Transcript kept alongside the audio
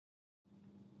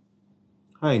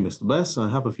Hi, Mr. Bess. I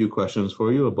have a few questions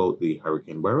for you about the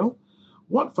Hurricane Beryl.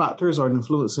 What factors are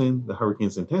influencing the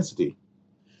hurricane's intensity?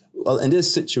 Well, in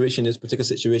this particular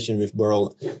situation with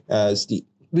Burrell,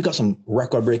 we got some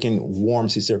record-breaking warm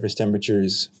sea surface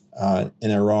temperatures in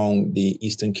and around the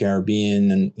Eastern Caribbean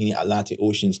and in the Atlantic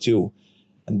Oceans too.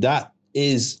 And that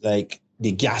is like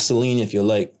the gasoline, if you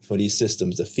like, for these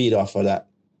systems, the feed off of that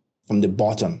from the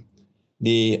bottom.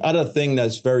 The other thing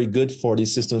that's very good for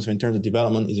these systems in terms of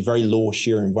development is a very low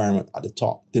shear environment at the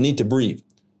top. They need to breathe.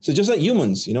 So just like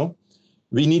humans,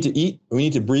 we need to eat, we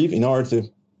need to breathe in order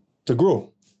to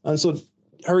grow. And so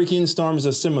hurricane storms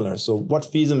are similar. So what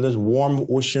feeds them is warm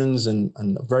oceans and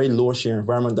a very low shear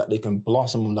environment that they can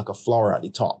blossom like a flower at the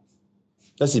top.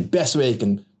 That's the best way I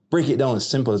can break it down as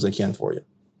simple as I can for you.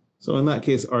 So, in that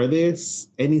case, are there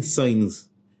any signs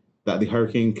that the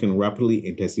hurricane can rapidly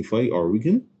intensify or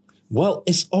weaken? Well,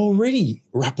 it's already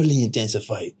rapidly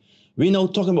intensified. We're now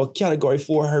talking about Category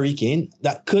 4 hurricane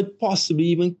that could possibly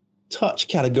even touch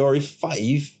Category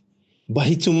 5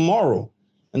 by tomorrow.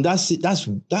 And that's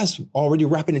already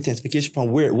rapid intensification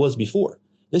from where it was before.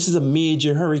 This is a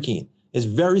major hurricane. It's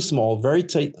very small, very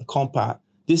tight and compact.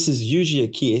 This is usually a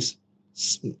case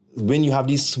when you have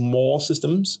these small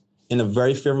systems in a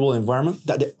very favorable environment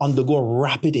that they undergo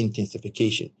rapid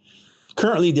intensification.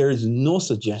 Currently, there is no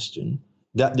suggestion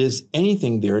that there's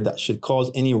anything there that should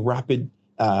cause any rapid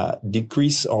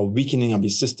decrease or weakening of the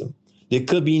system. There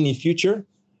could be in the future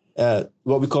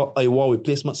what we call wall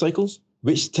replacement cycles,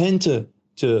 which tend to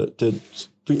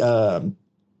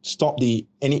stop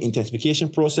any intensification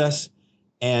process.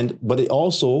 But what it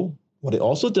also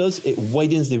does, it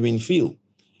widens the wind field.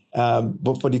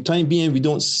 But for the time being, we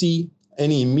don't see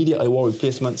any immediate wall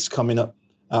replacements coming up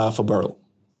for Beryl.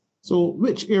 So,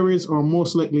 which areas are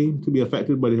most likely to be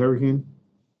affected by the hurricane?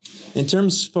 In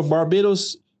terms for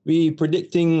Barbados, we're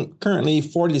predicting currently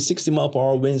 40 to 60 mile per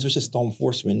hour winds, which is storm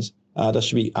force winds. That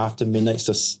should be after midnight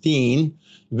sustained.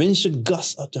 Winds should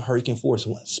gust up to hurricane force,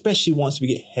 especially once we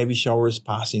get heavy showers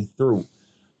passing through.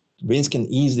 Winds can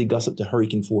easily gust up to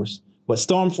hurricane force, but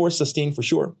storm force sustained for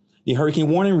sure. The hurricane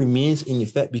warning remains in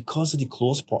effect because of the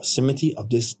close proximity of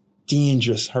this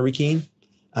dangerous hurricane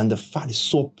and the fact it's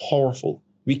so powerful.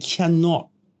 We cannot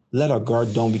let our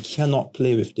guard down. We cannot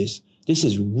play with this. This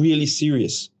is really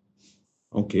serious.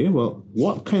 Okay, well,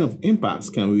 what kind of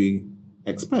impacts can we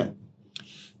expect?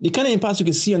 The kind of impacts you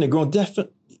can see on the ground,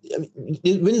 definitely,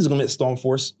 wind is going to get storm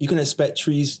force. You can expect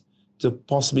trees to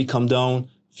possibly come down,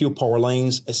 few power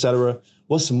lines, etc.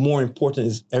 What's more important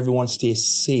is everyone stays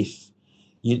safe.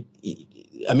 The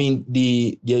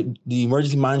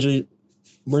emergency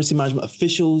management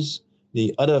officials,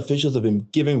 the other officials have been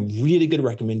giving really good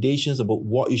recommendations about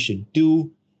what you should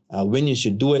do, when you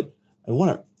should do it. I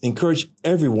want to encourage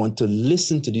everyone to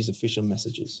listen to these official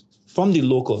messages from the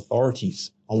local authorities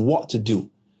on what to do.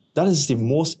 That is the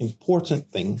most important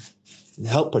thing to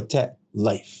help protect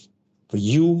life for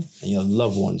you and your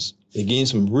loved ones. They gain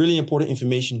some really important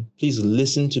information. Please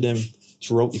listen to them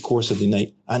throughout the course of the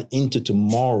night and into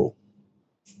tomorrow.